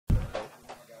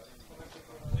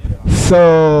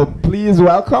So please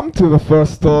welcome to the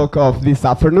first talk of this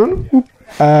afternoon.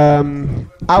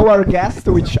 Our guest,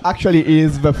 which actually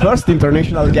is the first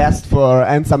international guest for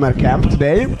End Summer Camp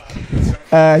today,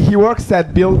 he works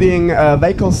at building a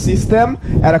vehicle system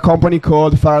at a company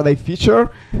called Faraday Future.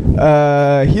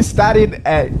 He studied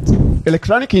at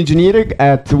electronic engineering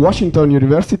at Washington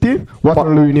University,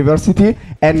 Waterloo University,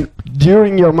 and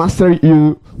during your master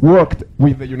you worked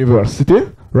with the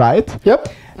university, right? Yep.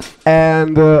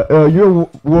 And you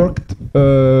worked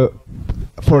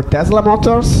for Tesla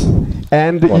Motors,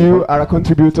 and you are a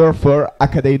contributor for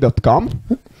Academy.com.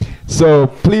 So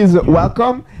please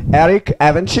welcome Erik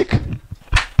Evenchick.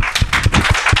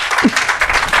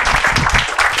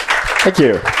 Thank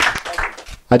you.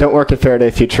 I don't work at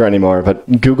Faraday Future anymore,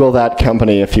 but Google that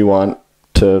company if you want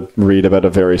to read about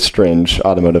a very strange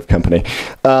automotive company.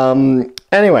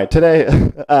 Anyway, today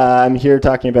I'm here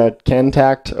talking about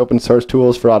CANtact, open source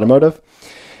tools for automotive.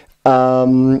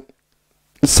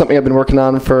 It's something I've been working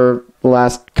on for the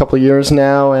last couple of years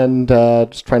now, and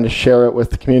just trying to share it with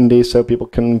the community so people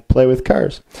can play with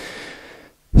cars.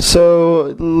 So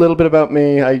a little bit about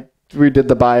me. I redid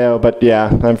the bio, but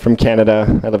yeah, I'm from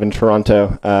Canada. I live in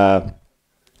Toronto.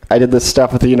 I did this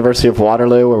stuff at the University of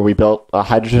Waterloo where we built a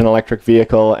hydrogen electric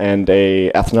vehicle and a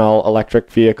ethanol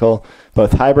electric vehicle,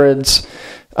 both hybrids.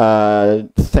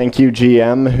 Thank you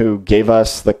GM, who gave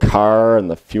us the car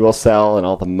and the fuel cell and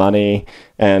all the money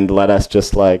and let us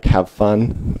just like have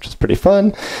fun, which is pretty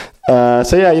fun. So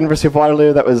yeah, University of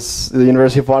Waterloo, that was the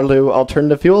University of Waterloo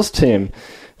Alternative Fuels team.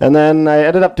 And then I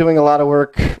ended up doing a lot of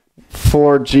work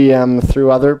for GM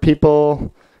through other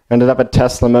people. Ended up at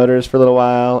Tesla Motors for a little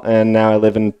while, and now I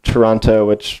live in Toronto,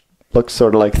 which looks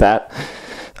sort of like that.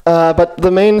 But the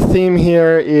main theme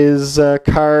here is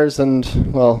cars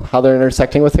and, well, how they're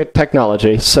intersecting with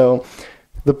technology. So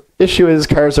the issue is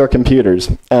cars are computers.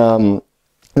 They're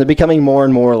becoming more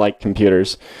and more like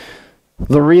computers.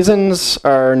 The reasons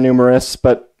are numerous,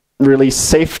 but really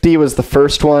safety was the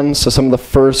first one. So some of the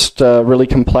first really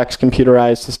complex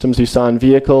computerized systems you saw in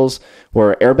vehicles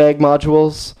were airbag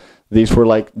modules. These were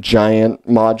like giant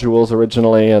modules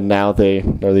originally, and now they're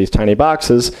these tiny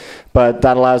boxes. But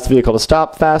that allows the vehicle to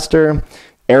stop faster.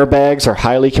 Airbags are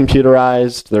highly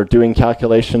computerized. They're doing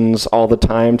calculations all the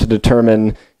time to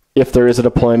determine if there is a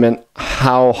deployment,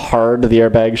 how hard the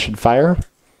airbag should fire,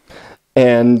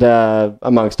 and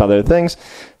amongst other things.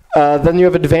 Then you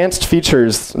have advanced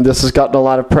features. This has gotten a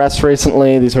lot of press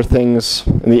recently. These are things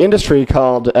in the industry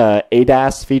called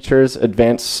ADAS features,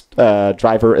 Advanced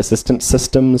Driver Assistance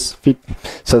Systems.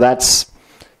 So that's,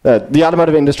 the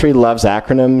automotive industry loves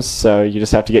acronyms, so you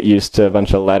just have to get used to a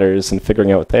bunch of letters and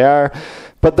figuring out what they are.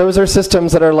 But those are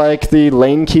systems that are like the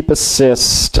lane keep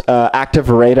assist, active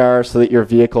radar so that your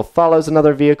vehicle follows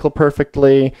another vehicle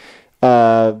perfectly,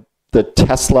 the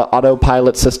Tesla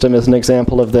autopilot system is an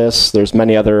example of this. There's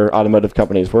many other automotive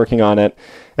companies working on it.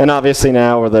 And obviously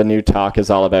now where the new talk is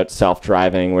all about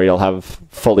self-driving, where you'll have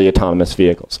fully autonomous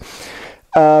vehicles.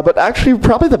 But actually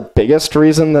probably the biggest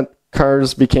reason that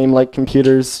cars became like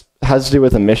computers has to do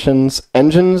with emissions.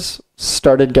 Engines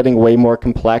started getting way more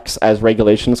complex as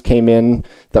regulations came in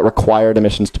that required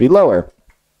emissions to be lower.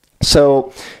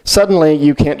 So suddenly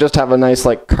you can't just have a nice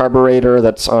like carburetor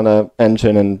that's on an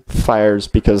engine and fires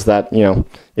because that, you know,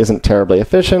 isn't terribly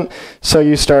efficient. So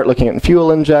you start looking at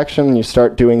fuel injection, you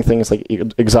start doing things like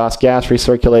exhaust gas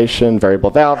recirculation,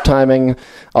 variable valve timing,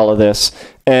 all of this.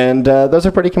 And those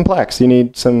are pretty complex. You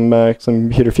need some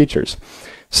computer features.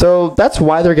 So that's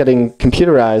why they're getting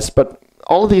computerized, but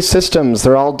all of these systems,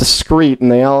 they're all discrete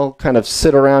and they all kind of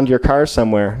sit around your car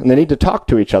somewhere and they need to talk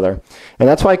to each other. And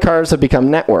that's why cars have become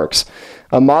networks.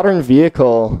 A modern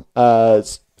vehicle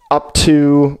is up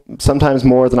to sometimes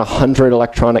more than 100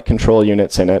 electronic control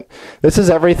units in it. This is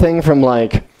everything from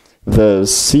like the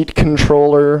seat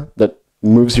controller that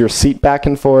moves your seat back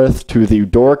and forth to the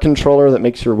door controller that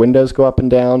makes your windows go up and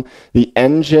down, the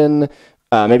engine,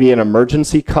 maybe an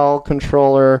emergency call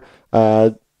controller,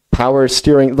 power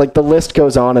steering, like the list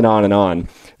goes on and on and on.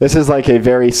 This is like a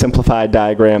very simplified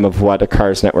diagram of what a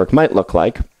car's network might look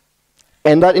like.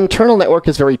 And that internal network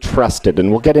is very trusted,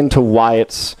 and we'll get into why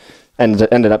it's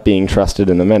ended up being trusted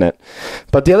in a minute.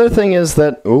 But the other thing is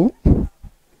that,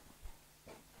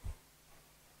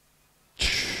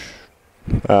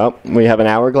 we have an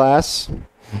hourglass.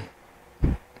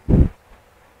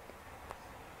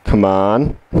 Come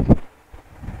on.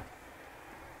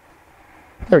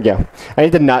 There we go. I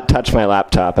need to not touch my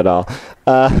laptop at all.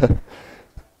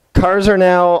 Cars are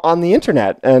now on the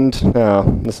internet, and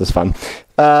this is fun.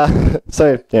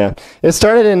 So yeah, it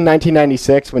started in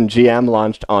 1996 when GM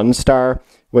launched OnStar,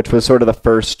 which was sort of the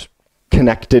first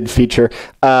connected feature.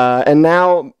 And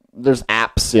now there's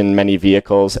apps in many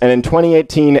vehicles. And in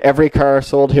 2018, every car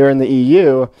sold here in the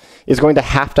EU is going to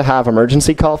have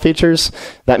emergency call features.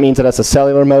 That means it has a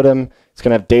cellular modem. It's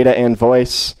going to have data and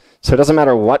voice. So it doesn't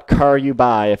matter what car you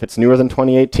buy. If it's newer than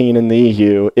 2018 in the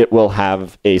EU, it will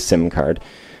have a SIM card.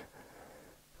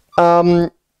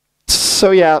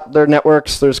 So yeah, there are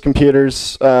networks, there's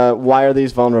computers. Why are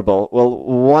these vulnerable? Well,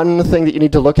 one thing that you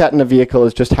need to look at in a vehicle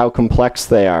is just how complex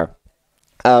they are.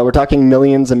 We're talking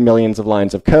millions and millions of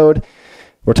lines of code.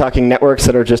 We're talking networks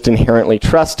that are just inherently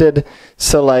trusted.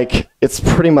 So like, it's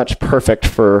pretty much perfect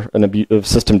for a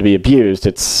system to be abused.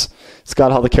 It's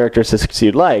got all the characteristics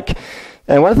you'd like.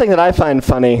 And one thing that I find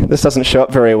funny, this doesn't show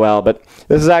up very well, but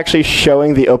this is actually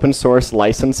showing the open source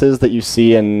licenses that you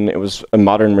see in, it was a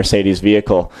modern Mercedes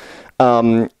vehicle.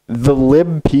 The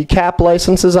libpcap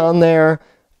license is on there.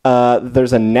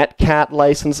 There's a netcat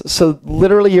license. So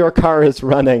literally your car is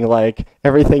running like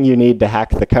everything you need to hack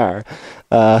the car.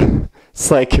 It's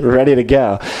like ready to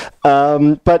go.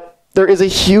 But there is a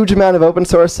huge amount of open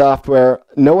source software.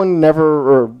 No one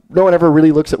ever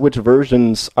really looks at which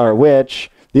versions are which.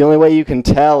 The only way you can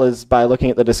tell is by looking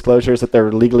at the disclosures that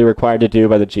they're legally required to do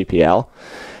by the GPL.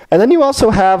 And then you also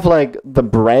have like the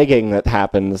bragging that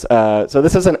happens. So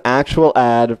this is an actual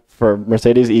ad for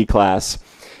Mercedes E-Class.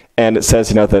 And it says,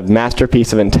 you know, the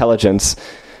masterpiece of intelligence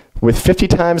with 50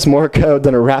 times more code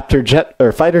than a Raptor jet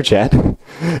or fighter jet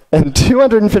and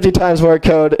 250 times more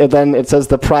code. And then it says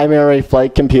the primary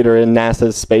flight computer in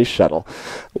NASA's space shuttle,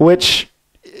 which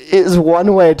is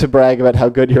one way to brag about how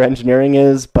good your engineering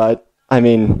is. But I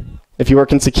mean, if you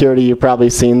work in security, you've probably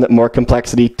seen that more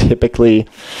complexity typically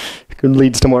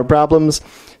leads to more problems.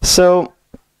 So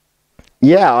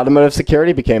yeah, automotive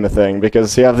security became a thing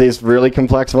because you have these really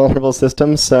complex vulnerable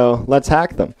systems, so let's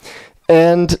hack them.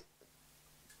 And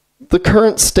the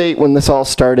current state when this all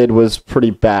started was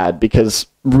pretty bad because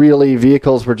really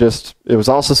vehicles were just, it was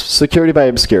also security by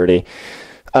obscurity.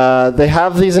 They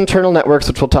have these internal networks,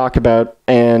 which we'll talk about,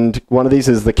 and one of these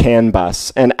is the CAN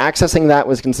bus. And accessing that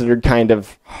was considered kind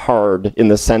of hard in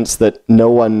the sense that no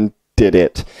one did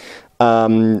it.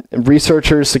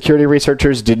 Security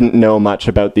researchers didn't know much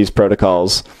about these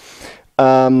protocols.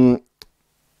 And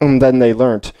then they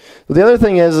learned. The other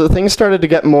thing is things started to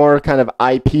get more kind of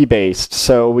IP-based.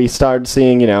 So we started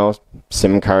seeing, you know,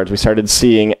 SIM cards. We started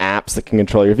seeing apps that can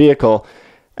control your vehicle.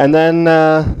 And then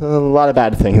a lot of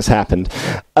bad things happened.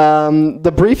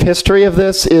 The brief history of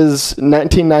this is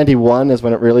 1991 is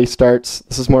when it really starts.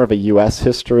 This is more of a US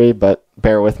history, but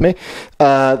bear with me.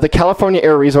 The California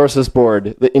Air Resources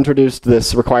Board that introduced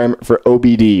this requirement for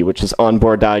OBD, which is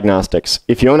onboard diagnostics.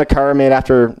 If you own a car made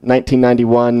after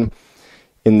 1991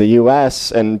 in the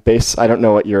US, and I don't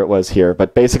know what year it was here,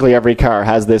 but basically every car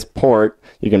has this port.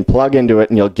 You can plug into it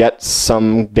and you'll get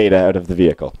some data out of the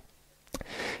vehicle.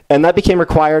 And that became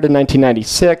required in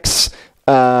 1996.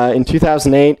 In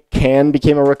 2008, CAN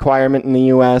became a requirement in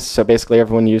the US, so basically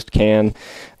everyone used CAN.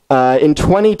 In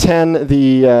 2010,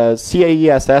 the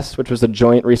CAESS, which was a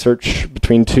joint research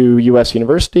between two US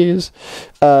universities,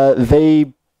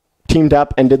 they teamed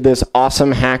up and did this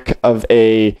awesome hack of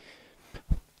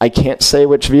I can't say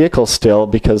which vehicle still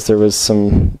because there was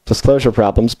some disclosure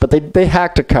problems, but they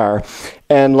hacked a car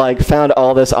and like found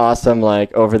all this awesome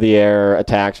like over-the-air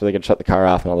attacks where they could shut the car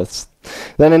off and all this.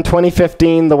 Then in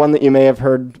 2015, the one that you may have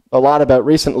heard a lot about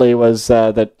recently was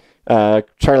that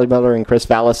Charlie Miller and Chris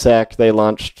Valasek, they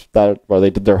launched that, or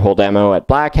they did their whole demo at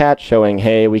Black Hat showing,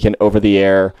 hey, we can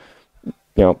over-the-air, you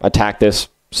know, attack this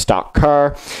stock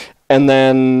car. And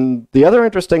then the other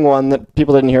interesting one that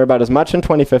people didn't hear about as much in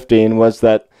 2015 was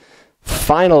that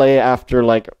finally, after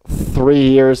like 3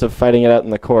 years of fighting it out in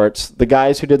the courts, the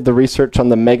guys who did the research on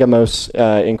the Megamos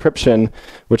encryption,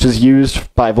 which is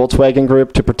used by Volkswagen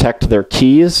Group to protect their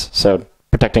keys, so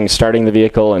protecting starting the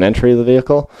vehicle and entry of the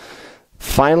vehicle,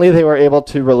 finally they were able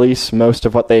to release most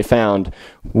of what they found,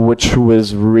 which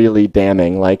was really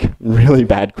damning, like really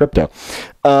bad crypto.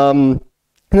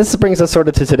 And this brings us sort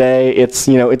of to today. It's,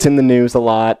 you know, it's in the news a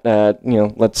lot. You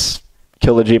know, let's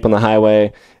kill the Jeep on the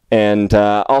highway. And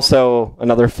also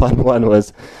another fun one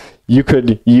was you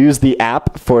could use the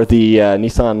app for the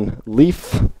Nissan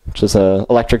Leaf, which is an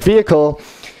electric vehicle,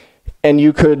 and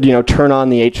you could, you know, turn on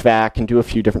the HVAC and do a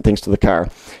few different things to the car.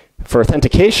 For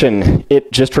authentication,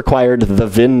 it just required the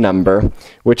VIN number,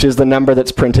 which is the number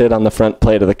that's printed on the front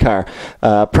plate of the car.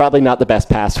 Probably not the best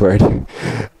password.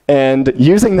 And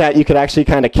using that, you could actually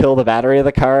kind of kill the battery of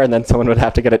the car, and then someone would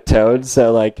have to get it towed.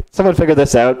 So, like, someone figured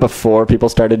this out before people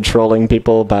started trolling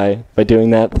people by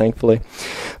doing that, thankfully.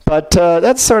 But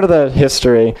that's sort of the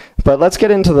history. But let's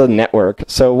get into the network.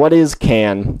 So what is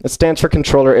CAN? It stands for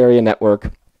Controller Area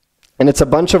Network. And it's a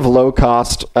bunch of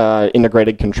low-cost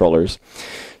integrated controllers.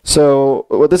 So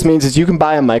what this means is you can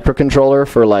buy a microcontroller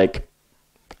for like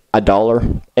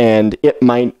 $1, and it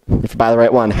might, if you buy the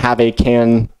right one, have a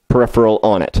CAN peripheral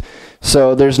on it.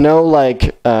 So there's no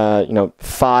like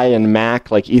PHY and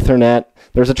MAC like Ethernet.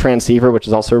 There's a transceiver, which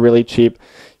is also really cheap.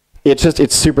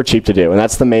 It's super cheap to do, and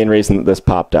that's the main reason that this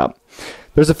popped up.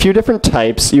 There's a few different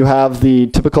types. You have the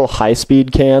typical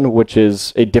high-speed CAN, which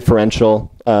is a differential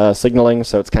signaling,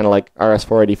 so it's kind of like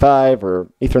RS-485 or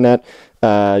Ethernet.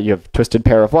 You have a twisted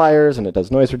pair of wires, and it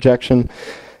does noise rejection.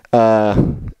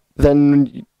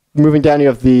 Then moving down, you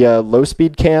have the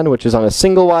low-speed CAN, which is on a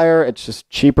single wire. It's just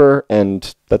cheaper,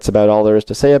 and that's about all there is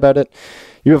to say about it.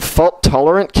 You have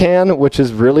fault-tolerant CAN, which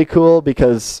is really cool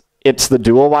because it's the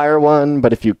dual-wire one,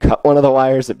 but if you cut one of the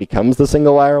wires, it becomes the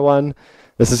single-wire one.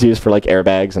 This is used for like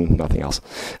airbags and nothing else.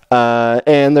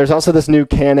 And there's also this new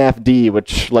CAN-FD,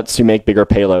 which lets you make bigger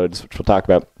payloads, which we'll talk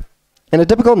about. And a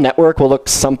typical network will look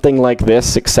something like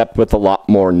this, except with a lot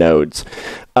more nodes.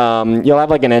 You'll have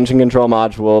like an engine control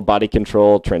module, body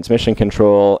control, transmission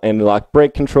control, anti-lock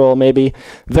brake control maybe.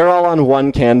 They're all on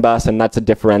one CAN bus, and that's a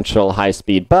differential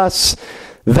high-speed bus.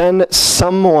 Then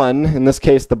someone, in this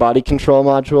case the body control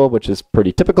module, which is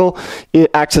pretty typical, it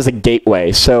acts as a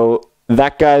gateway. So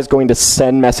that guy is going to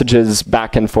send messages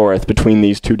back and forth between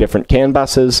these two different CAN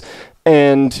buses.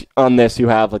 And on this, you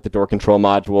have like the door control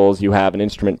modules, you have an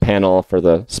instrument panel for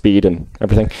the speed and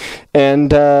everything.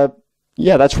 And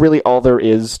yeah, that's really all there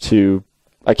is to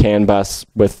a CAN bus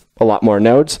with a lot more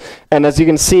nodes. And as you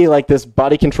can see, like this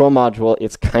body control module,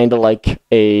 it's kind of like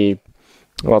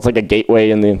it's like a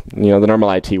gateway in the the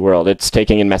normal IT world. It's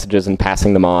taking in messages and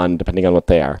passing them on depending on what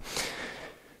they are.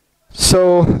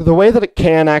 So the way that a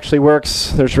CAN actually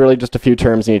works, there's really just a few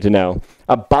terms you need to know.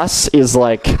 A bus is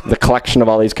like the collection of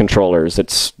all these controllers.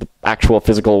 It's the actual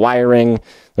physical wiring.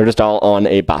 They're just all on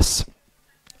a bus.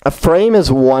 A frame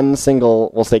is one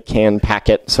single, we'll say CAN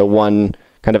packet, so one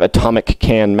kind of atomic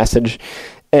CAN message.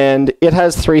 And it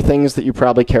has three things that you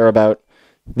probably care about.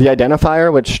 The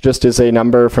identifier, which just is a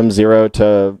number from 0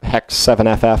 to hex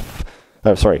 7FF.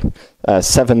 Oh, sorry,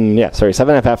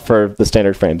 7FF for the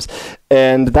standard frames.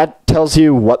 And that tells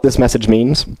you what this message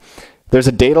means. There's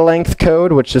a data length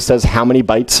code, which just says how many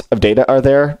bytes of data are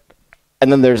there.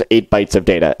 And then there's 8 bytes of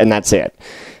data, and that's it.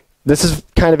 This is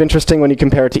kind of interesting when you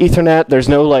compare it to Ethernet. There's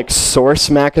no like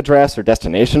source MAC address or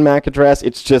destination MAC address.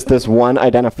 It's just this one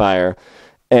identifier.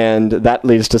 And that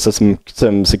leads to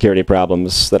some security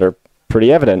problems that are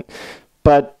pretty evident.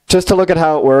 But just to look at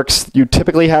how it works, you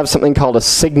typically have something called a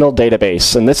signal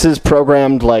database. And this is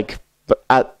programmed like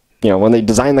when they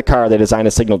design the car, they design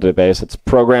a signal database. It's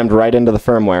programmed right into the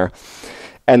firmware.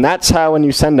 And that's how when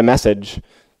you send a message,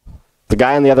 the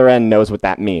guy on the other end knows what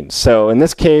that means. So in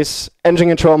this case, engine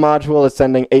control module is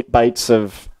sending 8 bytes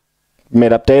of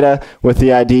made-up data with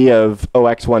the ID of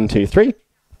OX123.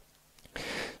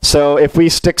 So if we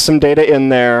stick some data in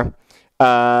there,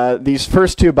 these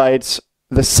first 2 bytes,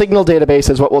 the signal database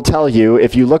is what will tell you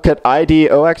if you look at ID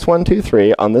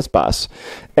OX123 on this bus,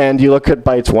 and you look at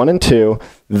bytes 1 and 2,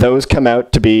 those come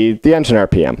out to be the engine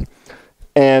RPM.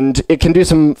 And it can do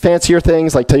some fancier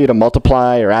things, like tell you to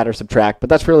multiply or add or subtract, but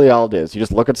that's really all it is. You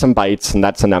just look at some bytes, and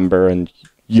that's a number, and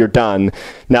you're done.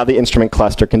 Now the instrument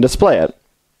cluster can display it.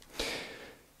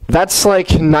 That's like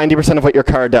 90% of what your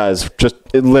car does. Just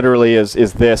it literally is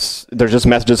this. There's just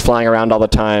messages flying around all the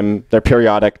time. They're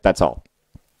periodic. That's all.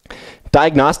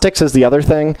 Diagnostics is the other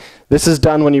thing. This is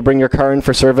done when you bring your car in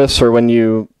for service or when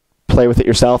you play with it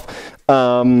yourself.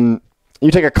 You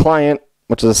take a client,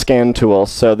 which is a scan tool.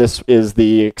 So this is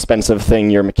the expensive thing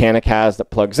your mechanic has that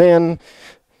plugs in.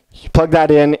 You plug that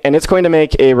in, and it's going to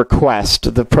make a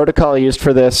request. The protocol used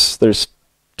for this, there's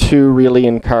 2 really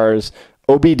in cars.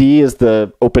 OBD is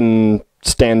the open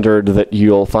standard that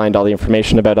you'll find all the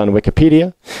information about on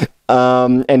Wikipedia.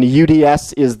 And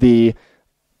UDS is the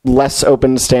less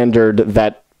open standard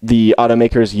that the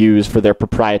automakers use for their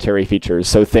proprietary features.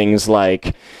 So things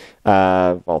like,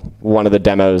 one of the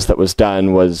demos that was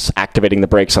done was activating the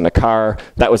brakes on a car.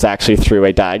 That was actually through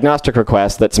a diagnostic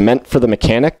request that's meant for the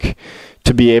mechanic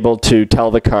to be able to tell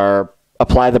the car,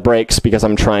 apply the brakes because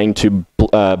I'm trying to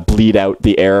bleed out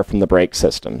the air from the brake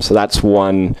system. So that's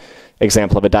one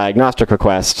example of a diagnostic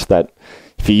request that,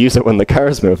 if you use it when the car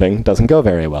is moving, doesn't go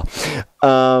very well.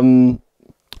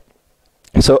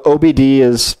 So OBD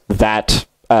is that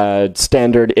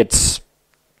standard. It's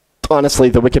honestly,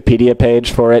 the Wikipedia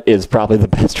page for it is probably the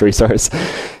best resource.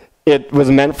 It was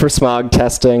meant for smog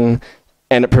testing,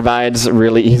 and it provides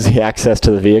really easy access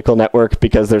to the vehicle network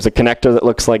because there's a connector that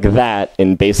looks like that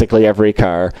in basically every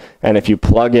car, and if you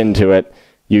plug into it,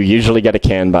 you usually get a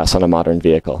CAN bus on a modern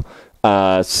vehicle.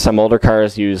 Some older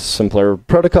cars use simpler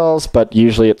protocols, but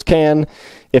usually it's CAN.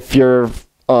 If you're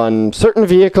on certain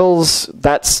vehicles,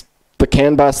 that's the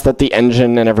CAN bus that the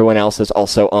engine and everyone else is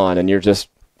also on, and you're just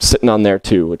sitting on there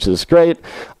too, which is great.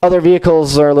 Other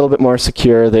vehicles are a little bit more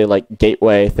secure. They like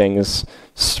gateway things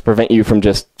to prevent you from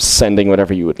just sending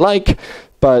whatever you would like,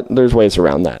 but there's ways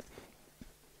around that.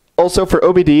 Also for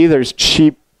OBD, there's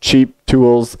cheap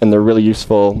tools, and they're really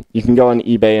useful. You can go on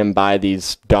eBay and buy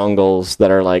these dongles that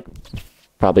are like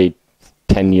probably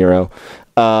 €10.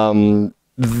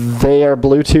 They are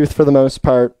Bluetooth for the most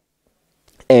part,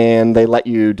 and they let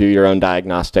you do your own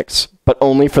diagnostics, but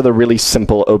only for the really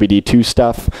simple OBD2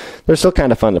 stuff. They're still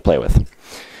kind of fun to play with.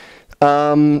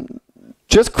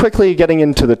 Just quickly getting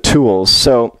into the tools.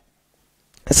 So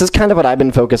this is kind of what I've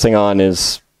been focusing on,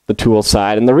 is the tool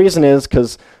side. And the reason is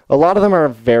because a lot of them are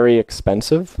very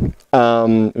expensive.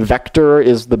 Vector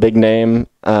is the big name.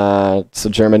 It's a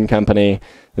German company.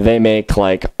 They make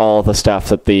like all the stuff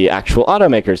that the actual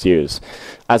automakers use.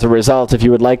 As a result, if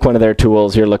you would like one of their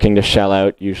tools, you're looking to shell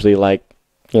out usually like,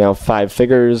 5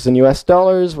 figures in US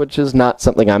dollars, which is not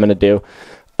something I'm going to do.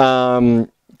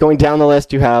 Going down the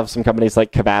list, you have some companies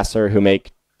like Kvaser who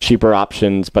make cheaper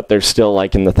options, but they're still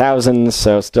like in the thousands,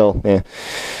 so still, eh.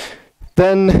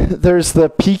 Then there's the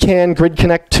Pecan Grid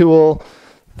Connect tool.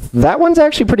 That one's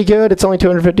actually pretty good. It's only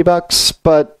 $250,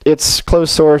 but it's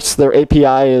closed source. Their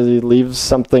API leaves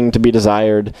something to be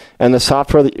desired, and the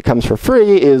software that comes for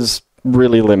free is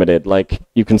really limited. Like,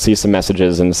 you can see some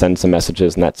messages and send some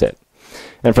messages, and that's it.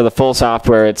 And for the full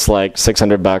software, it's like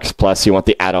 $600 plus you want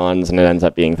the add-ons, and it ends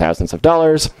up being thousands of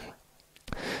dollars.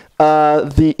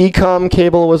 The Ecom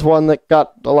cable was one that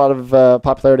got a lot of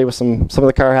popularity with some of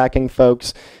the car hacking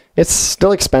folks. It's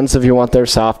still expensive. You want their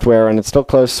software, and it's still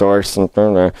closed source. And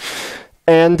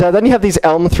then you have these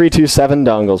Elm 327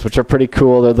 dongles, which are pretty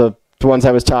cool. They're the ones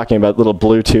I was talking about, little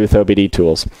Bluetooth OBD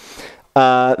tools.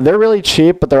 They're really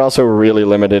cheap, but they're also really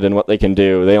limited in what they can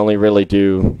do. They only really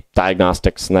do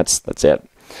diagnostics, and that's it.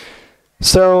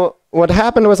 So what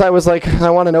happened was I was like, I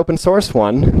want an open source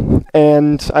one,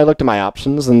 and I looked at my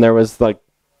options, and there was like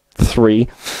 3.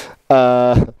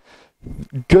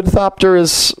 Goodthopter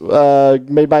is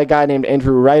made by a guy named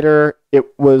Andrew Ryder. It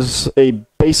was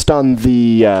based on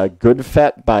the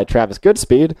GoodFET by Travis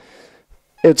Goodspeed.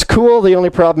 It's cool. The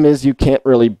only problem is you can't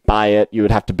really buy it. You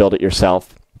would have to build it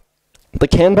yourself. The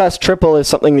CAN bus triple is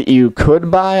something that you could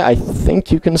buy. I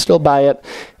think you can still buy it.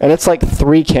 And it's like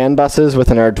 3 CAN buses with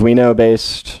an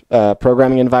Arduino-based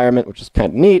programming environment, which is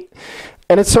kind of neat.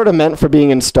 And it's sort of meant for being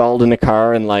installed in a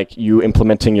car and like you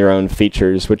implementing your own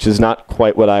features, which is not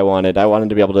quite what I wanted. I wanted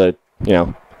to be able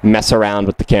to, mess around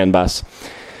with the CAN bus.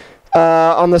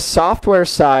 On the software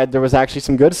side, there was actually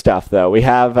some good stuff, though. We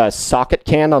have Socket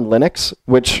CAN on Linux,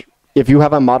 which if you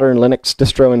have a modern Linux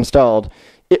distro installed,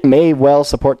 it may well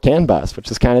support CAN bus, which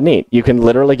is kind of neat. You can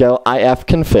literally go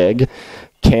ifconfig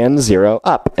CAN 0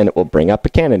 up, and it will bring up a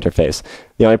CAN interface.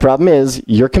 The only problem is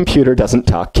your computer doesn't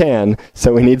talk CAN,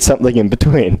 so we need something in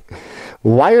between.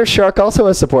 Wireshark also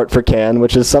has support for CAN,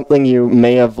 which is something you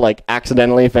may have like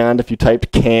accidentally found if you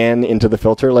typed CAN into the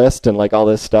filter list and like all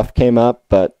this stuff came up,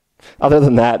 but other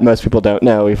than that, most people don't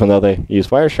know, even though they use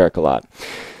Wireshark a lot.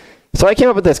 So I came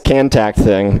up with this CANtact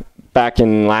thing back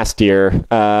in last year,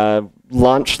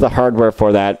 launched the hardware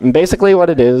for that, and basically what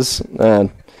it is,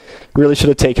 really should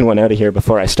have taken one out of here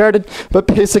before I started, but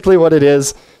basically what it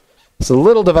is, it's a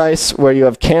little device where you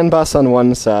have CAN bus on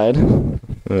one side.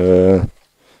 If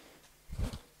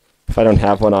I don't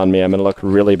have one on me, I'm going to look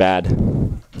really bad.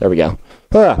 There we go.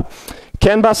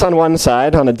 CAN bus on one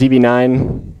side on a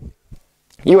DB9,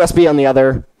 USB on the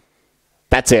other.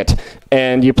 That's it.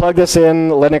 And you plug this in,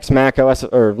 Linux, Mac OS,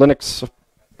 or Linux,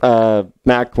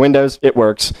 Mac, Windows, it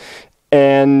works.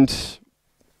 And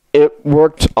it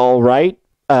worked all right.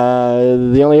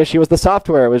 The only issue was the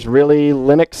software. It was really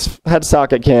Linux had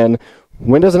Socket CAN.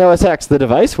 Windows and OS X, the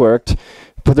device worked,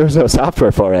 but there was no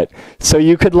software for it. So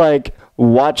you could like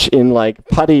watch in like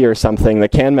PuTTY or something, the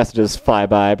CAN messages fly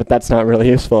by, but that's not really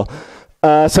useful.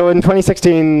 So in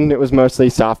 2016, it was mostly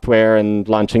software and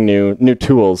launching new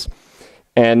tools.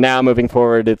 And now moving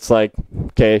forward, it's like,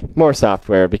 okay, more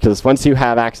software, because once you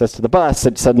have access to the bus,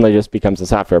 it suddenly just becomes a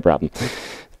software problem.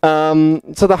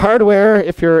 So the hardware,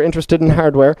 if you're interested in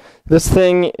hardware, this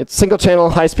thing, it's single channel,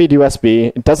 high-speed USB.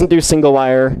 It doesn't do single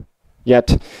wire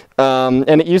yet,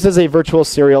 and it uses a virtual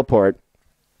serial port.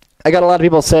 I got a lot of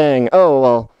people saying, oh,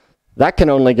 well, that can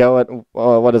only go at,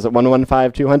 what is it,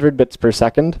 115/200 bits per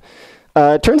second.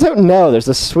 It turns out no, there's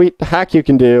a sweet hack you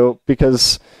can do,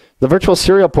 because the virtual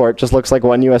serial port just looks like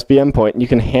one USB endpoint, and you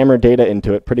can hammer data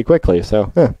into it pretty quickly,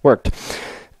 so worked.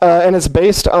 And it's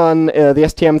based on the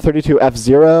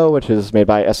STM32F0, which is made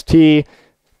by ST.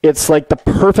 It's like the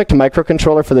perfect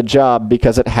microcontroller for the job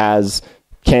because it has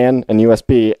CAN and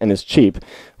USB and is cheap.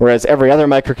 Whereas every other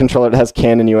microcontroller that has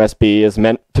CAN and USB is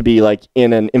meant to be like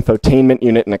in an infotainment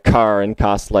unit in a car and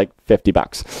costs like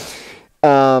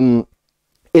 $50.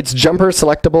 It's jumper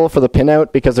selectable for the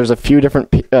pinout because there's a few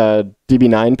different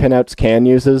DB9 pinouts CAN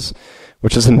uses,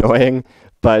 which is annoying,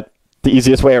 but the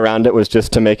easiest way around it was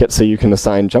just to make it so you can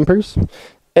assign jumpers.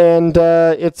 And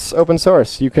it's open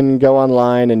source. You can go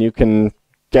online and you can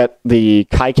get the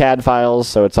KiCad files,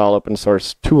 so it's all open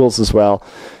source tools as well.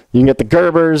 You can get the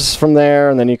Gerbers from there,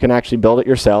 and then you can actually build it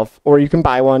yourself, or you can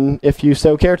buy one if you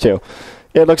so care to.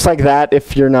 It looks like that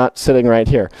if you're not sitting right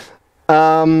here.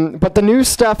 But the new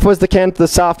stuff was the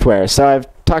software, so I've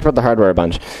talked about the hardware a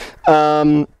bunch.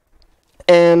 And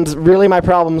really my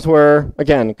problems were,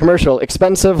 again, commercial,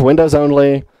 expensive, Windows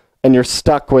only, and you're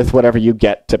stuck with whatever you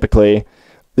get typically.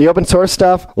 The open source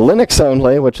stuff, Linux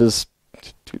only, which is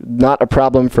not a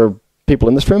problem for people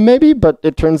in this room maybe, but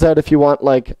it turns out if you want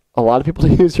like a lot of people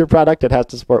to use your product, it has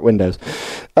to support Windows.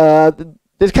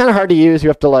 It's kind of hard to use. You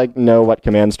have to like know what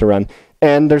commands to run.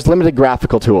 And there's limited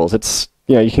graphical tools. It's,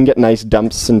 you know, you can get nice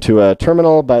dumps into a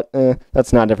terminal, but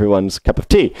that's not everyone's cup of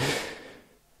tea.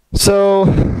 So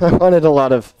I wanted a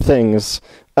lot of things.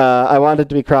 I wanted it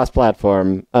to be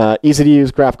cross-platform, easy to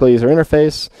use graphical user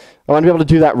interface. I want to be able to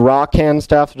do that raw CAN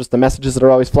stuff, just the messages that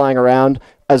are always flying around,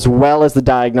 as well as the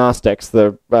diagnostics,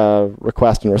 the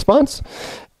request and response.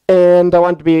 And I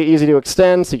want it to be easy to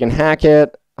extend so you can hack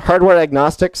it. Hardware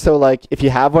agnostic, so like if you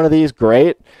have one of these,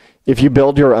 great. If you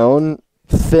build your own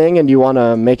thing and you want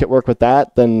to make it work with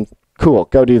that, then cool,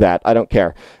 go do that. I don't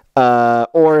care.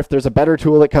 Or if there's a better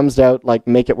tool that comes out, like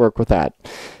make it work with that.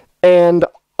 And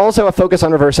also a focus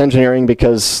on reverse engineering,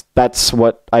 because that's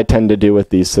what I tend to do with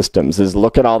these systems, is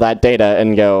look at all that data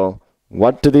and go,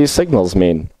 what do these signals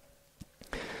mean?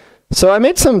 So I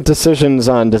made some decisions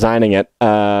on designing it,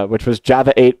 which was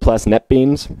Java 8 plus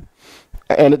NetBeans.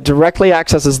 And it directly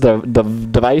accesses the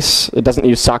device. It doesn't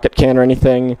use socket CAN or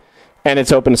anything. And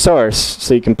it's open source,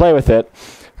 so you can play with it.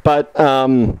 But,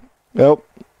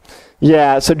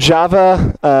 yeah, so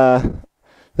Java,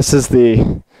 this is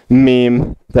the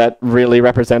meme that really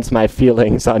represents my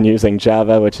feelings on using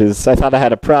Java, which is, I thought I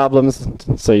had a problem,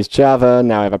 so I used Java,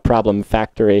 now I have a problem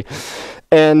factory.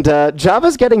 And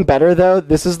Java's getting better, though.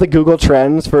 This is the Google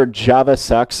Trends for Java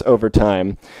sucks over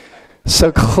time.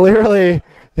 So clearly,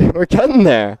 we're getting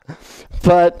there.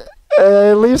 But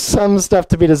it leaves some stuff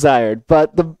to be desired.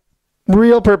 But the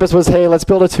real purpose was, hey, let's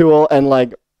build a tool and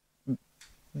like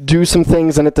do some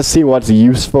things in it to see what's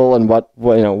useful and what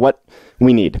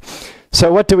we need. So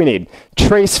what do we need?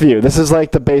 Trace view. This is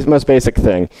like the most basic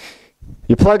thing.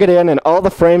 You plug it in, and all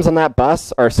the frames on that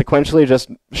bus are sequentially just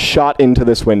shot into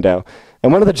this window.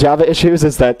 And one of the Java issues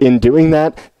is that in doing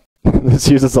that, this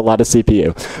uses a lot of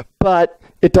CPU. But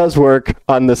it does work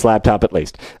on this laptop at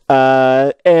least.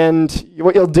 And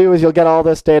what you'll do is you'll get all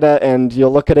this data, and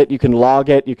you'll look at it, you can log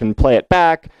it, you can play it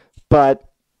back, but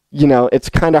you know, it's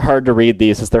kind of hard to read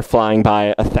these as they're flying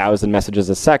by 1,000 messages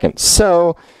a second.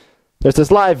 So there's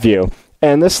this live view,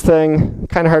 and this thing,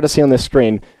 kind of hard to see on this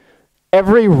screen.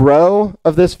 Every row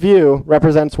of this view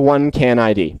represents one CAN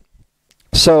ID.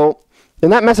 So in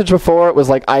that message before, it was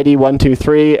like ID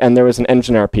 123, and there was an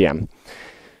engine RPM.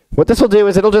 What this will do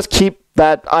is it'll just keep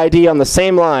that ID on the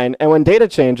same line, and when data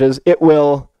changes, it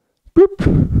will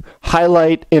boop,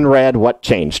 highlight in red what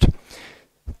changed.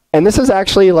 And this is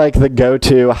actually like the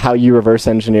go-to how you reverse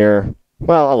engineer,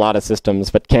 well, a lot of systems,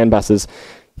 but CAN buses.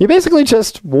 You basically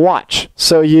just watch.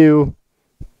 So you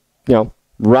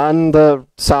run the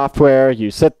software,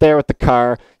 you sit there with the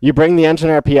car, you bring the engine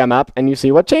RPM up, and you see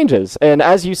what changes. And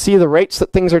as you see the rates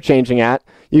that things are changing at,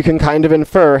 you can kind of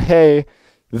infer, hey,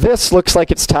 this looks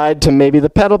like it's tied to maybe the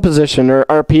pedal position or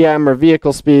RPM or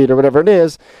vehicle speed or whatever it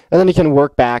is, and then you can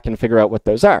work back and figure out what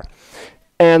those are.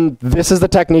 And this is the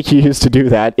technique you use to do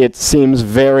that. It seems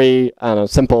very, I don't know,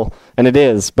 simple, and it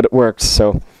is, but it works,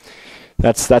 so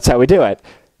that's how we do it.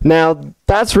 Now,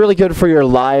 that's really good for your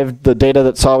live, the data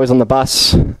that's always on the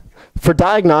bus. For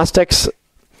diagnostics,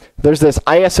 there's this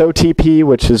ISO-TP,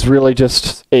 which is really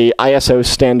just a ISO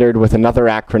standard with another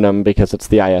acronym because it's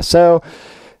the ISO.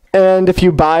 And if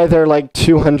you buy their like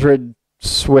 200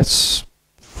 Swiss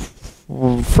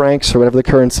francs or whatever the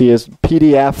currency is,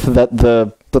 PDF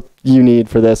that you need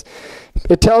for this,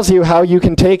 it tells you how you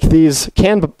can take these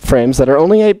CAN frames that are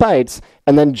only 8 bytes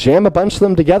and then jam a bunch of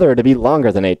them together to be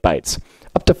longer than 8 bytes,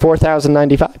 up to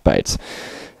 4,095 bytes.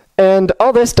 And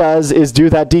all this does is do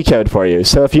that decode for you.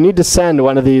 So if you need to send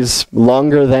one of these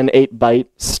longer than 8 byte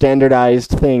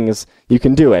standardized things, you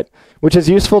can do it. which is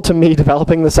useful to me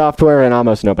developing the software and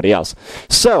almost nobody else.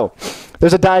 So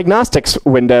there's a diagnostics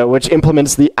window which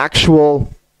implements the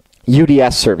actual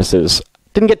UDS services.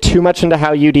 Didn't get too much into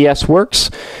how UDS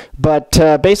works, but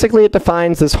basically it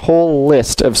defines this whole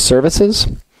list of services.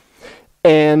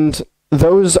 And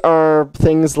those are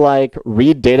things like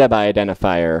read data by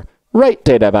identifier, write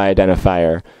data by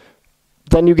identifier.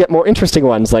 Then you get more interesting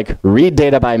ones like read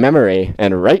data by memory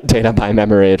and write data by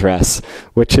memory address,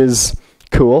 which is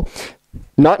cool.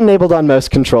 Not enabled on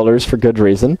most controllers for good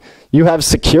reason. You have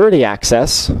security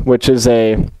access, which is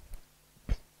a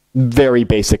very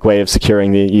basic way of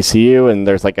securing the ECU, and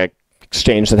there's like a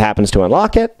exchange that happens to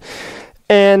unlock it.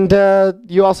 And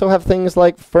you also have things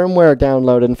like firmware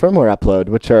download and firmware upload,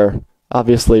 which are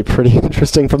obviously pretty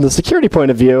interesting from the security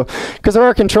point of view, because there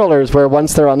are controllers where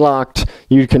once they're unlocked,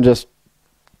 you can just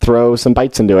throw some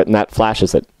bytes into it and that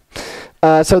flashes it.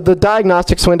 So the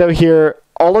diagnostics window here,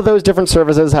 all of those different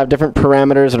services have different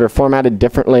parameters that are formatted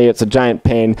differently. It's a giant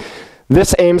pain.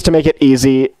 This aims to make it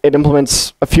easy. It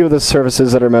implements a few of the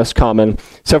services that are most common.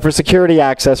 So for security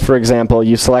access, for example,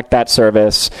 you select that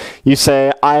service. You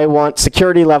say, I want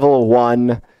security level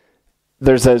 1.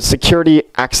 There's a security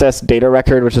access data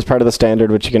record, which is part of the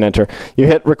standard, which you can enter. You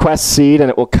hit request seed, and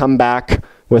it will come back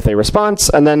with a response,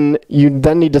 and then you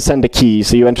need to send a key.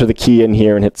 So you enter the key in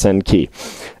here and hit send key.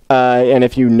 And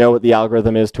if you know what the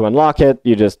algorithm is to unlock it,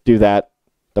 you just do that,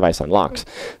 device unlocks.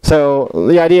 So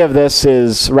the idea of this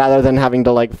is rather than having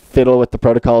to like fiddle with the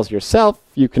protocols yourself,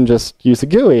 you can just use a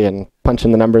GUI and punch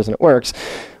in the numbers and it works,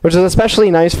 which is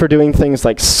especially nice for doing things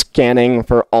like scanning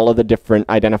for all of the different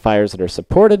identifiers that are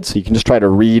supported. So you can just try to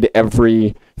read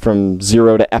every from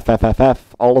 0 to FFFF,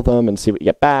 all of them, and see what you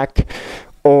get back.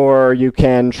 Or you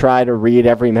can try to read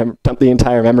the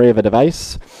entire memory of a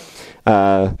device.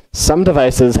 Some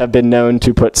devices have been known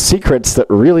to put secrets that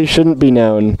really shouldn't be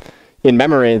known in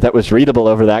memory that was readable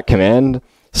over that command.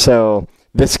 So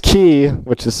this key,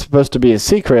 which is supposed to be a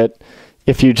secret,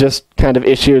 if you just kind of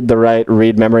issued the right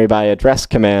read memory by address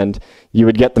command, you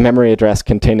would get the memory address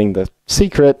containing the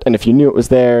secret, and if you knew it was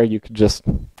there, you could just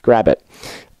grab it.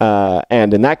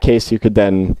 And in that case, you could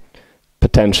then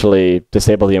potentially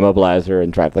disable the immobilizer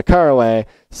and drive the car away.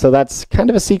 So that's kind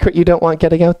of a secret you don't want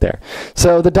getting out there.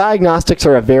 So the diagnostics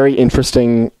are a very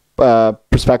interesting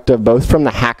perspective, both from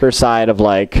the hacker side of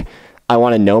like, I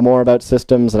want to know more about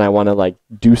systems and I want to like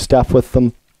do stuff with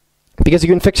them, because you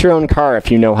can fix your own car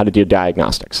if you know how to do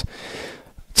diagnostics.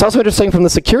 It's also interesting from the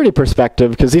security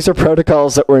perspective, because these are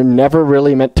protocols that were never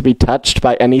really meant to be touched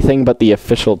by anything but the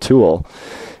official tool.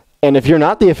 And if you're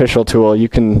not the official tool, you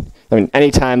can, I mean,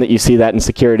 any time that you see that in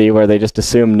security where they just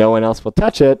assume no one else will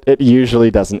touch it, it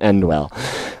usually doesn't end well.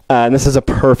 And this is a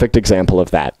perfect example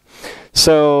of that.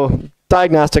 So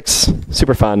diagnostics,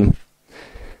 super fun.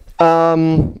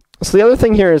 So the other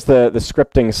thing here is the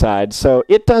scripting side. So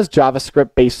it does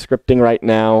JavaScript-based scripting right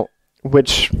now,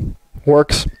 which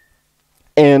works.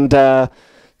 And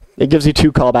it gives you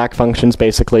 2 callback functions,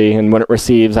 basically. And when it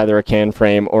receives either a CAN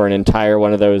frame or an entire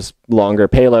one of those longer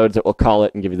payloads, it will call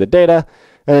it and give you the data.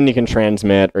 And then you can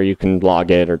transmit, or you can log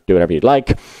it, or do whatever you'd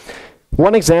like.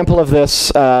 One example of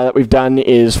this that we've done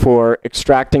is for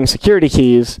extracting security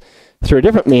keys through a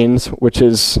different means, which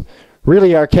is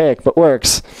really archaic, but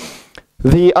works.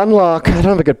 The unlock, I don't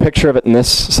have a good picture of it in this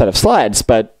set of slides,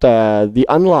 but the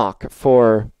unlock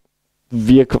for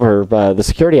vehicle or the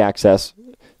security access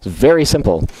is very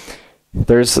simple.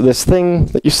 There's this thing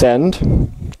that you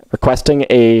send requesting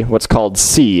a what's called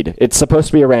seed. It's supposed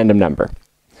to be a random number.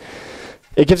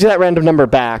 It gives you that random number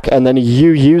back, and then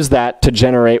you use that to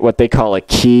generate what they call a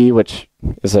key, which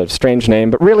is a strange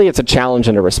name, but really it's a challenge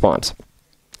and a response.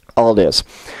 All it is.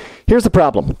 Here's the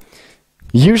problem.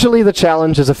 Usually the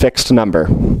challenge is a fixed number.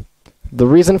 The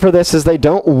reason for this is they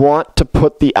don't want to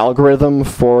put the algorithm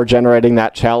for generating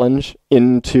that challenge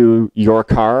into your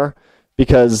car,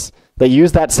 because they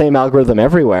use that same algorithm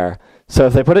everywhere. So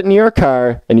if they put it in your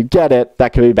car and you get it,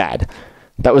 that could be bad.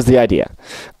 That was the idea.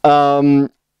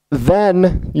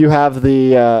 Then you have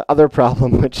the other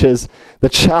problem, which is the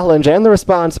challenge and the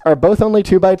response are both only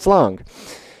 2 bytes long.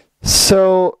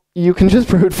 So you can just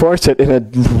brute force it in a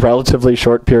relatively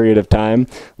short period of time,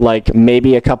 like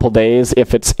maybe a couple days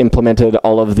if it's implemented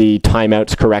all of the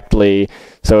timeouts correctly.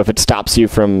 So if it stops you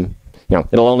from,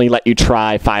 it'll only let you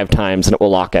try 5 times and it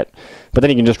will lock it. But then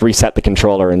you can just reset the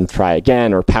controller and try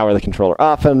again, or power the controller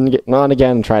off and get on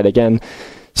again and try it again.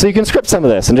 So you can script some of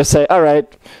this and just say, all right,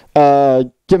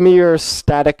 give me your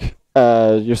static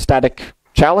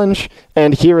challenge,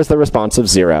 and here is the response of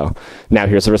 0. Now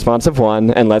here's the response of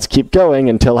 1, and let's keep going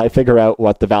until I figure out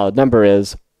what the valid number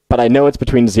is. But I know it's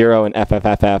between 0 and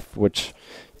FFFF, which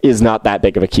is not that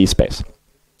big of a key space.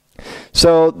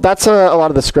 So that's a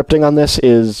lot of the scripting on this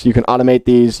is you can automate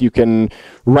these. You can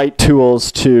write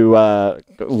tools to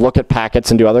look at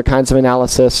packets and do other kinds of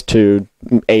analysis to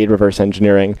aid reverse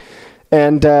engineering.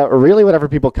 And really whatever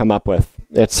people come up with.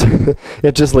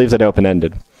 It just leaves it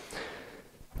open-ended.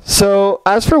 So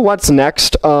as for what's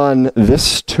next on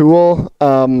this tool,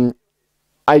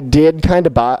 I did kind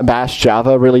of bash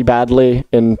Java really badly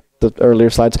in the earlier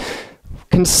slides,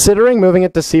 considering moving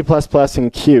it to C++ and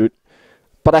Qt,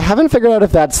 but I haven't figured out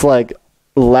if that's like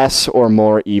less or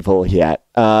more evil yet.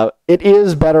 It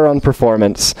is better on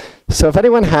performance. So if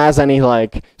anyone has any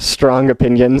like strong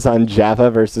opinions on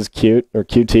Java versus Qt or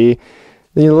Qt,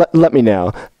 let me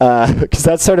know, because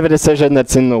that's sort of a decision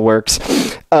that's in the works.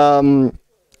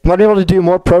 I'm able to do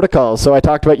more protocols. So I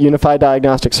talked about unified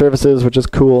diagnostic services, which is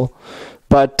cool.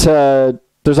 But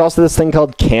there's also this thing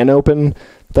called CANopen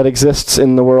that exists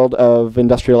in the world of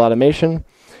industrial automation.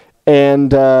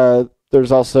 And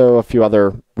there's also a few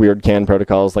other weird CAN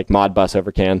protocols like Modbus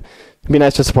over CAN. It'd be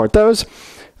nice to support those.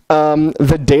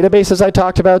 The databases I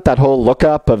talked about, that whole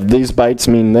lookup of these bytes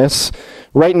mean this,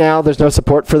 right now there's no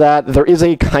support for that. There is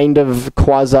a kind of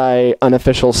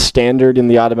quasi-unofficial standard in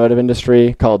the automotive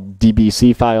industry called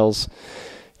DBC files.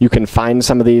 You can find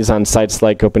some of these on sites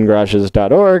like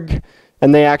opengarages.org,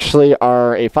 and they actually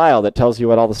are a file that tells you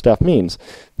what all the stuff means.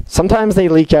 Sometimes they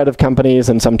leak out of companies,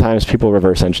 and sometimes people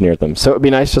reverse engineer them. So it would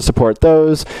be nice to support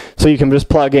those, so you can just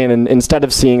plug in, and instead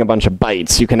of seeing a bunch of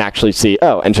bytes, you can actually see,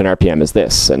 oh, engine RPM is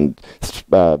this, and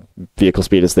vehicle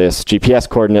speed is this, GPS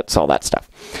coordinates, all that stuff.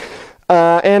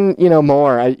 And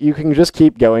more. You can just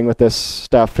keep going with this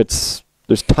stuff. There's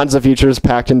tons of features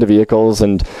packed into vehicles,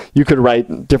 and you could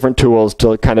write different tools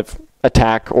to kind of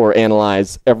attack or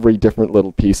analyze every different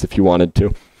little piece if you wanted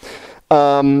to.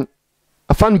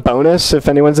 A fun bonus, if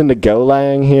anyone's into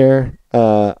Golang here,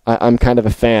 I'm kind of a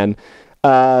fan.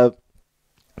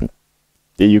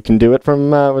 You can do it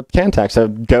from with CANtact. So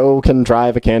Go can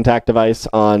drive a CANtact device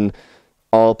on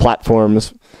all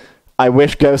platforms. I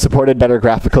wish Go supported better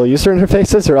graphical user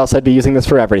interfaces, or else I'd be using this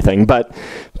for everything. But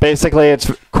basically, it's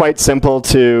quite simple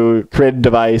to create a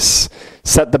device,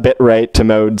 set the bit rate to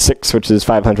mode 6, which is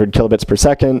 500 kilobits per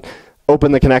second,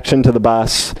 open the connection to the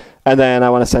bus, and then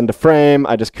I want to send a frame.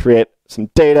 I just create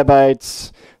some data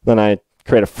bytes. Then I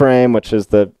create a frame, which is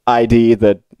the ID,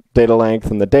 the data length,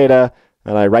 and the data,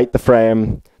 and I write the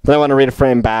frame. Then I want to read a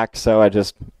frame back, so I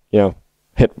just,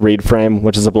 hit read frame,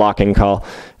 which is a blocking call,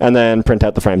 and then print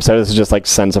out the frame. So this is just like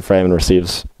sends a frame and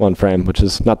receives one frame, which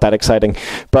is not that exciting.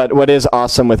 But what is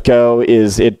awesome with Go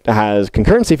is it has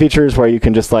concurrency features where you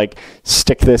can just like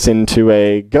stick this into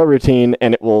a Go routine,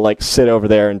 and it will like sit over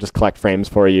there and just collect frames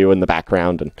for you in the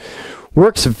background, and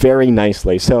works very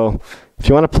nicely. So if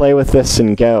you want to play with this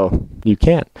in Go, you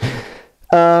can.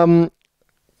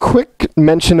 Quick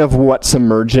mention of what's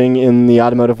emerging in the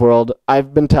automotive world.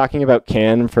 I've been talking about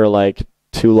CAN for like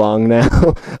too long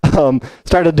now.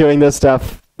 Started doing this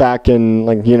stuff back in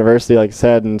like university, like I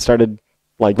said, and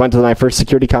went to my first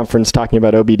security conference talking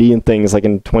about OBD and things like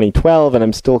in 2012, and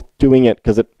I'm still doing it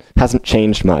because it hasn't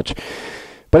changed much.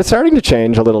 But it's starting to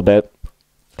change a little bit.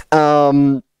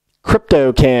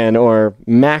 Crypto CAN or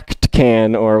MACT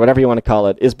CAN or whatever you want to call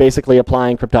it is basically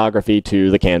applying cryptography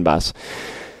to the CAN bus.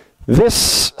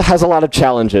 This has a lot of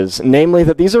challenges, namely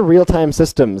that these are real-time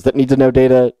systems that need to know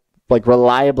data like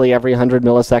reliably every 100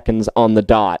 milliseconds on the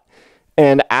dot.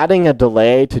 And adding a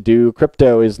delay to do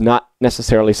crypto is not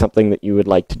necessarily something that you would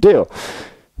like to do.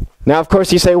 Now, of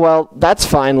course, you say, well, that's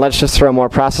fine. Let's just throw more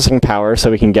processing power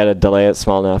so we can get a delay that's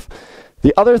small enough.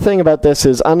 The other thing about this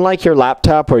is, unlike your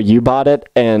laptop where you bought it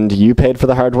and you paid for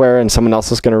the hardware and someone else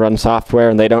is going to run software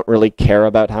and they don't really care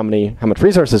about how much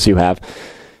resources you have,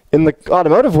 in the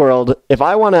automotive world, if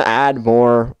I want to add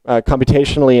more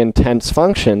computationally intense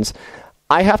functions,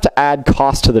 I have to add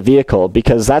cost to the vehicle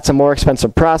because that's a more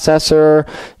expensive processor.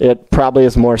 It probably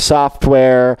is more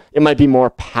software. It might be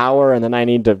more power, and then I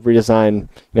need to redesign,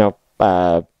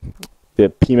 the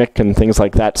PMIC and things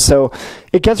like that. So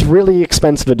it gets really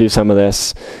expensive to do some of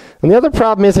this. And the other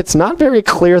problem is it's not very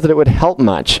clear that it would help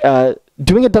much.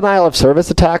 Doing a denial of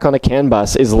service attack on a CAN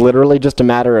bus is literally just a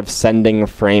matter of sending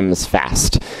frames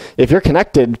fast. If you're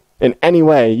connected in any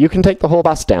way, you can take the whole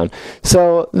bus down.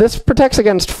 So this protects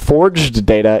against forged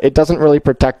data. It doesn't really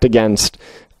protect against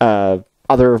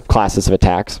other classes of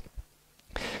attacks.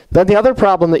 Then the other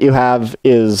problem that you have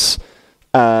is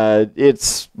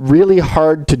it's really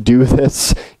hard to do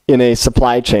this in a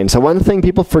supply chain. So one thing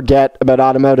people forget about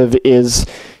automotive is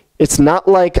it's not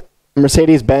like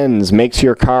Mercedes-Benz makes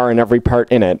your car and every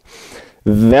part in it.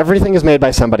 everything is made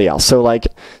by somebody else. So like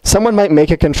someone might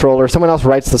make a controller, someone else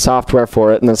writes the software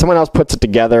for it, and then someone else puts it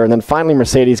together, and then finally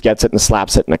Mercedes gets it and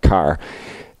slaps it in a car.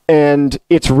 And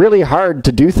it's really hard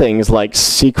to do things like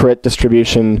secret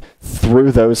distribution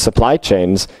through those supply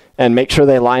chains and make sure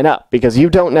they line up, because you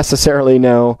don't necessarily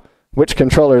know which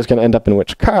controller is going to end up in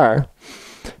which car.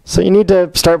 So you need to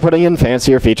start putting in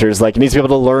fancier features, like it needs to be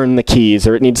able to learn the keys,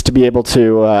 or it needs to be able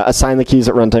to assign the keys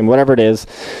at runtime, whatever it is.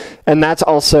 And that's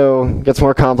also gets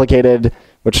more complicated,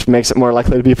 which makes it more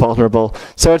likely to be vulnerable.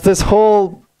 So it's this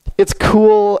whole, it's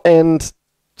cool, and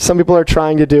some people are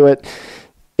trying to do it.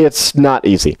 It's not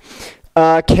easy.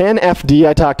 CANFD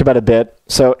I talked about a bit.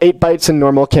 So 8 bytes in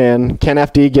normal CAN.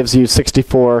 CANFD gives you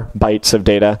 64 bytes of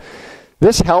data.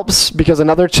 This helps because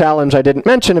another challenge I didn't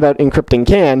mention about encrypting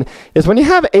CAN is when you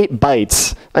have 8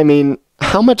 bytes, I mean,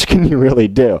 how much can you really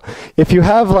do? If you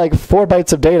have like 4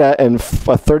 bytes of data and a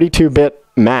 32-bit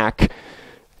Mac,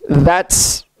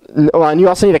 that's, well, and you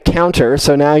also need a counter,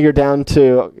 so now you're down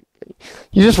to,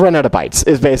 you just run out of bytes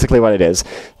is basically what it is.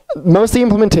 Most of the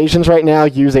implementations right now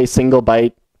use a single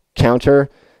byte counter,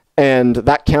 and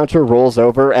that counter rolls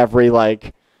over every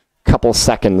like couple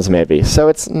seconds maybe, so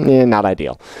it's not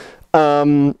ideal.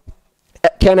 CANFD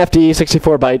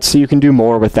 64 bytes, so you can do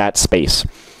more with that space.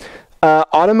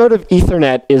 Automotive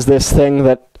Ethernet is this thing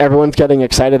that everyone's getting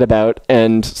excited about,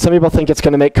 and some people think it's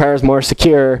going to make cars more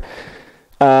secure.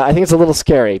 I think it's a little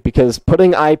scary, because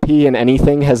putting IP in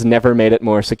anything has never made it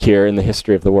more secure in the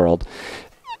history of the world.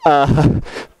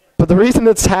 But the reason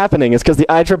it's happening is because the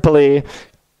IEEE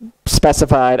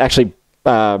specified, actually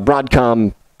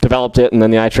Broadcom developed it, and then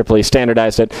the IEEE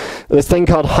standardized it, this thing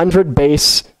called 100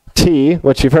 base T,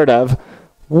 which you've heard of,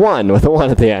 1 with a 1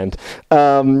 at the end.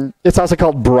 It's also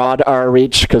called Broad R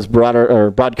Reach, because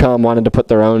Broadcom wanted to put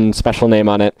their own special name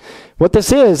on it. What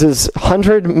this is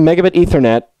 100 megabit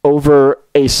Ethernet over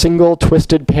a single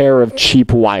twisted pair of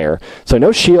cheap wire. So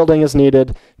no shielding is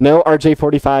needed, no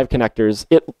RJ45 connectors.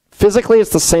 Physically,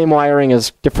 it's the same wiring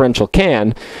as differential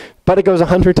CAN, but it goes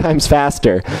 100 times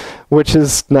faster, which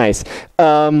is nice.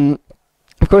 Of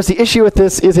course, the issue with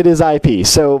this is it is IP.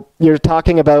 So you're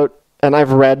talking about, and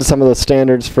I've read some of the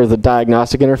standards for the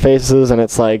diagnostic interfaces, and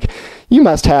it's like, you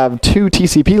must have 2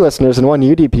 TCP listeners and 1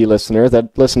 UDP listener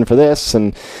that listen for this,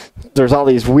 and there's all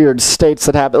these weird states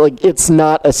that happen. Like, it's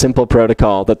not a simple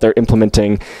protocol that they're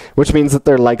implementing, which means that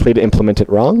they're likely to implement it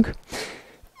wrong.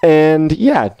 And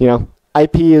yeah, you know,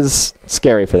 IP is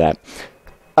scary for that.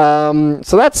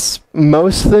 So that's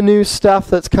most of the new stuff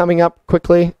that's coming up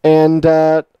quickly, and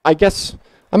I guess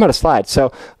I'm out of slides.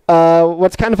 So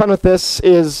what's kind of fun with this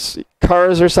is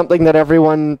cars are something that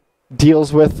everyone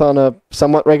deals with on a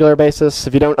somewhat regular basis.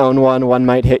 If you don't own one, one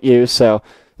might hit you, so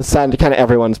it's kind of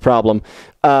everyone's problem.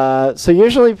 So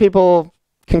usually people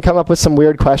can come up with some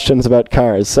weird questions about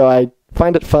cars, so I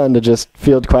find it fun to just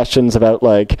field questions about,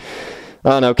 like, I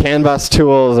don't know, CAN bus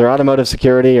tools or automotive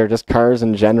security or just cars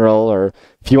in general, or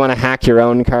if you want to hack your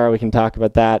own car, we can talk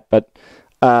about that. But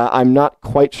I'm not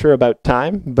quite sure about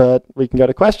time, but we can go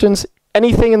to questions.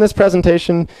 Anything in this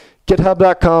presentation,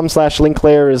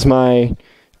 github.com/linklayer is my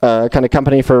kind of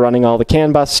company for running all the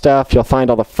CAN bus stuff. You'll find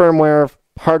all the firmware,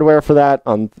 hardware for that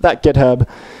on that GitHub.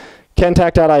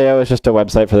 CANtact.io is just a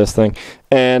website for this thing.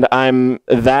 And I'm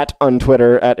that on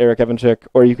Twitter at Erik Evenchick,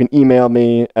 or you can email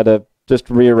me at just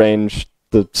rearrange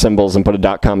the symbols and put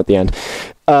a .com at the end.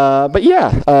 But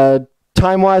yeah,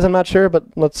 time-wise, I'm not sure, but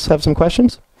let's have some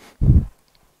questions.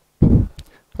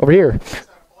 Over here.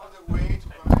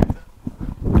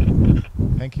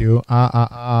 Thank you.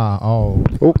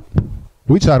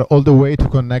 Which are all the way to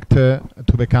connect to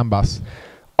the CAN bus?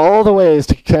 All the ways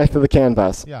to connect to the CAN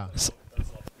bus. Yeah.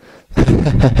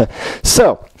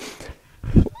 So,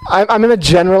 I'm going to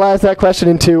generalize that question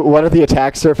into what are the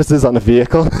attack surfaces on a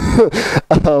vehicle.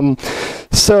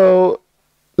 So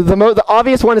the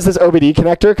obvious one is this OBD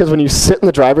connector, because when you sit in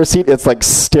the driver's seat, it's like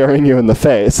staring you in the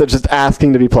face. It's just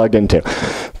asking to be plugged into.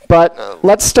 But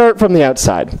let's start from the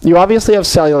outside. You obviously have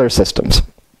cellular systems.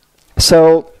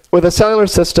 So with a cellular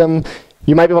system,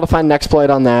 you might be able to find an exploit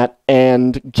on that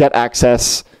and get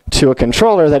access to a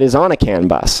controller that is on a CAN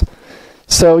bus.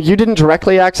 So you didn't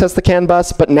directly access the CAN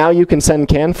bus, but now you can send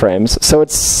CAN frames, so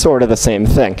it's sort of the same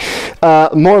thing.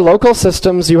 More local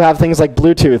systems, you have things like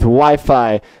Bluetooth,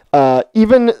 Wi-Fi,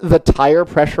 even the tire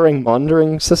pressuring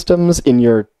monitoring systems in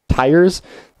your tires,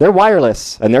 they're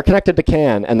wireless, and they're connected to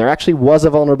CAN, and there actually was a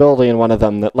vulnerability in one of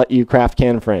them that let you craft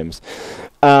CAN frames.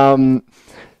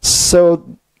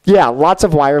 So yeah, lots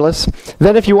of wireless.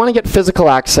 Then if you want to get physical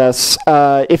access,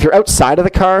 if you're outside of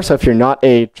the car, so if you're not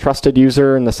a trusted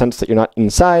user in the sense that you're not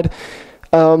inside,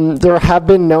 There have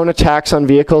been known attacks on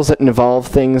vehicles that involve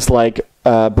things like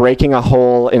breaking a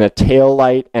hole in a tail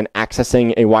light and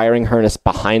accessing a wiring harness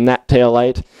behind that tail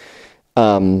light.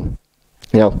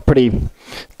 Pretty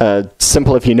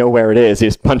simple if you know where it is. You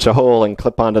just punch a hole and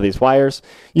clip onto these wires.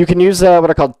 You can use what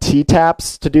are called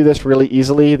T-taps to do this really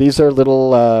easily. These are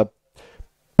little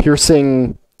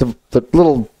piercing, the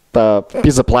little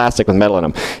piece of plastic with metal in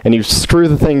them. And you screw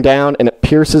the thing down and it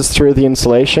pierces through the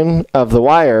insulation of the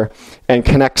wire and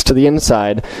connects to the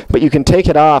inside. But you can take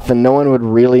it off and no one would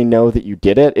really know that you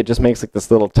did it. It just makes like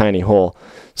this little tiny hole.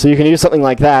 So you can use something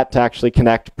like that to actually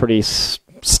connect pretty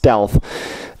stealth.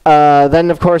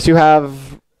 Then, of course, you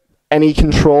have any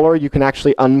controller. You can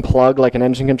actually unplug like an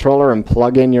engine controller and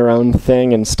plug in your own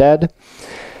thing instead.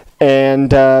 And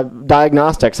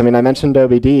diagnostics. I mean, I mentioned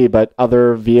OBD, but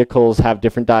other vehicles have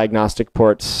different diagnostic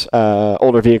ports.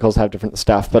 Older vehicles have different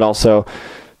stuff, but also,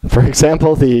 for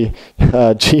example, the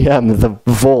GM, the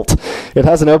Volt. It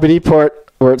has an OBD port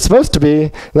where it's supposed to be,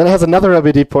 and then it has another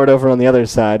OBD port over on the other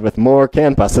side with more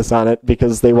CAN buses on it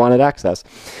because they wanted access.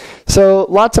 So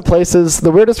lots of places.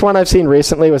 The weirdest one I've seen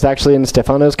recently was actually in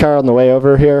Stefano's car on the way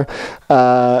over here.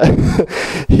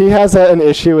 He has an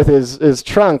issue with his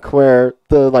trunk where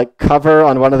the cover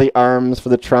on one of the arms for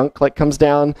the trunk comes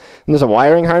down, and there's a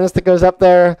wiring harness that goes up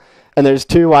there, and there's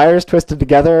two wires twisted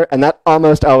together, and that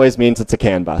almost always means it's a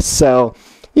CAN bus. So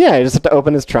yeah, you just have to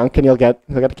open his trunk and he'll get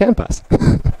a CAN bus.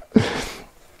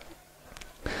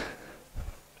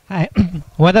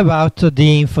 What about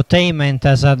the infotainment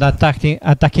as an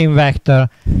attacking vector?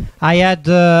 I had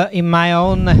in my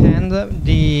own hand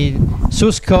the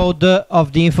source code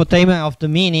of the infotainment of the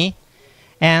Mini,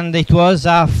 and it was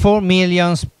a 4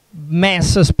 million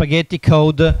mass spaghetti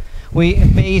code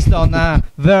based on a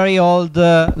very old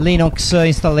Linux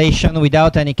installation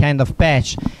without any kind of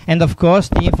patch. And of course,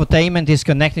 the infotainment is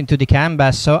connected to the CAN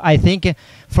bus, so I think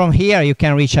from here you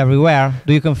can reach everywhere.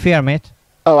 Do you confirm it?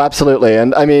 Oh, absolutely.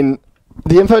 And I mean,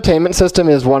 the infotainment system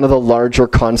is one of the larger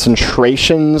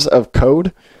concentrations of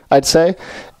code, I'd say.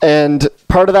 And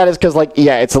part of that is because,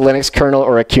 it's a Linux kernel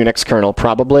or a QNX kernel,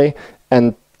 probably.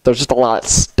 And there's just a lot of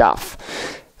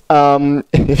stuff.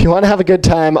 If you want to have a good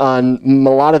time on a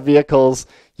lot of vehicles,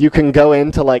 you can go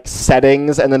into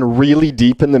settings, and then really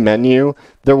deep in the menu,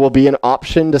 there will be an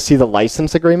option to see the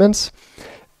license agreements.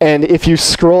 And if you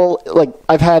scroll,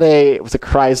 I've had it was a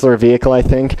Chrysler vehicle, I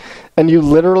think, and you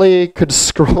literally could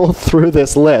scroll through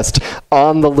this list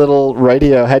on the little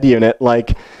radio head unit,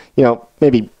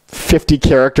 maybe 50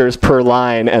 characters per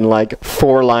line and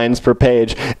 4 lines per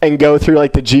page, and go through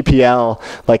the GPL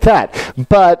like that.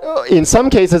 But in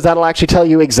some cases, that'll actually tell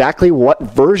you exactly what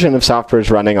version of software is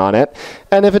running on it.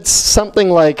 And if it's something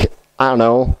like, I don't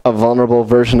know, a vulnerable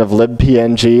version of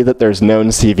libpng that there's known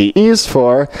CVEs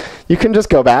for, you can just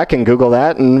go back and Google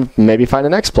that and maybe find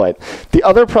an exploit. The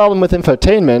other problem with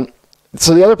infotainment,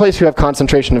 so the other place you have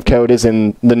concentration of code is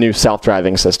in the new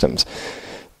self-driving systems.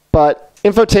 But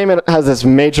infotainment has this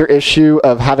major issue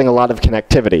of having a lot of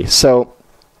connectivity. So,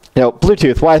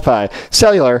 Bluetooth, Wi-Fi,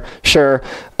 cellular, sure.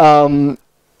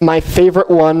 My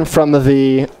favorite one from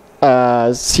the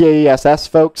CAESS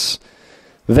folks,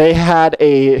 they had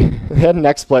an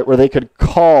exploit where they could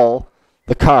call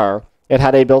the car. It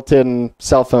had a built-in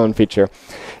cell phone feature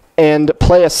and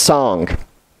play a song.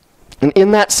 And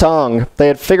in that song, they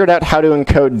had figured out how to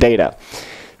encode data.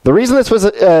 The reason this was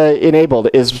enabled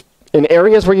is in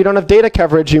areas where you don't have data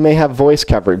coverage, you may have voice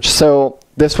coverage. So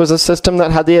this was a system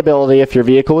that had the ability, if your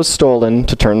vehicle was stolen,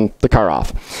 to turn the car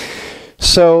off.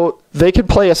 So they could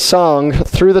play a song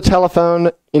through the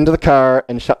telephone into the car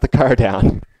and shut the car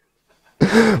down.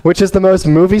 Which is the most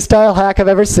movie-style hack I've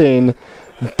ever seen,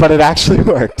 but it actually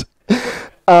worked.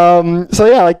 So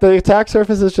yeah, the attack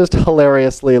surface is just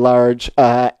hilariously large.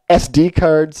 SD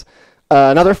cards.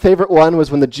 Another favorite one was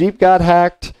when the Jeep got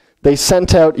hacked, they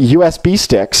sent out USB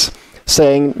sticks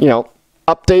saying,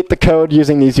 update the code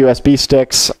using these USB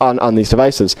sticks on these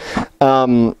devices.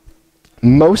 Most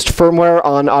firmware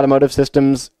on automotive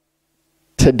systems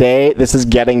today, this is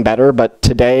getting better, but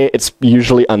today it's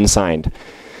usually unsigned.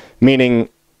 Meaning,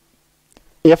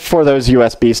 if for those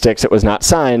USB sticks it was not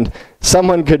signed,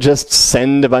 someone could just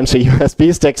send a bunch of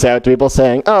USB sticks out to people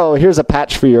saying, oh, here's a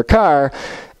patch for your car,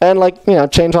 and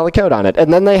change all the code on it.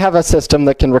 And then they have a system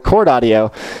that can record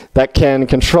audio, that can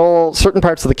control certain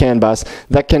parts of the CAN bus,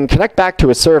 that can connect back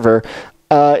to a server.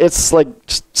 It's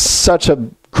such a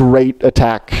great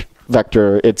attack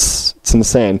vector. It's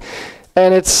insane.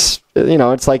 And it's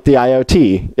like the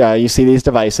IoT. You see these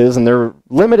devices, and they're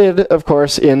limited, of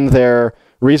course, in their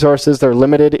resources. They're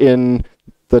limited in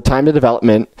the time to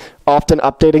development. Often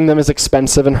updating them is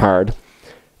expensive and hard.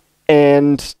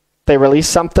 And they release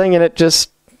something and it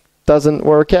just doesn't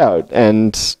work out.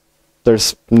 And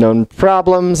there's known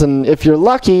problems, and if you're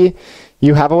lucky,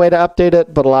 you have a way to update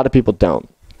it, but a lot of people don't.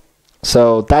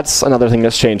 So that's another thing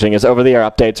that's changing, is over-the-air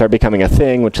updates are becoming a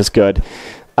thing, which is good.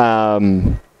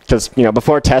 Because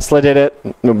before Tesla did it,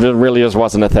 it really just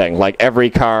wasn't a thing. Like every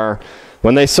car,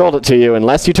 when they sold it to you,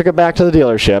 unless you took it back to the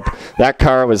dealership, that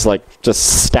car was like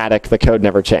just static. The code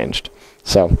never changed.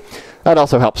 So that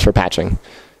also helps for patching.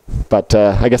 But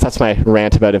I guess that's my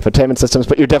rant about infotainment systems.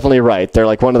 But you're definitely right. They're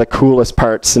like one of the coolest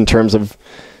parts in terms of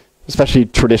especially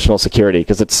traditional security,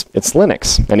 because it's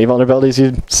Linux. Any vulnerabilities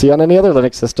you see on any other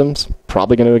Linux systems,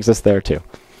 probably going to exist there too.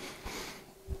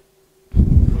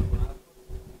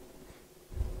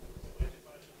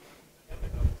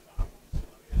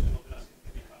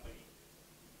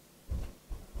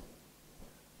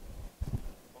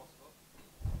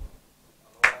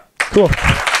 Cool.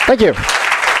 Thank you.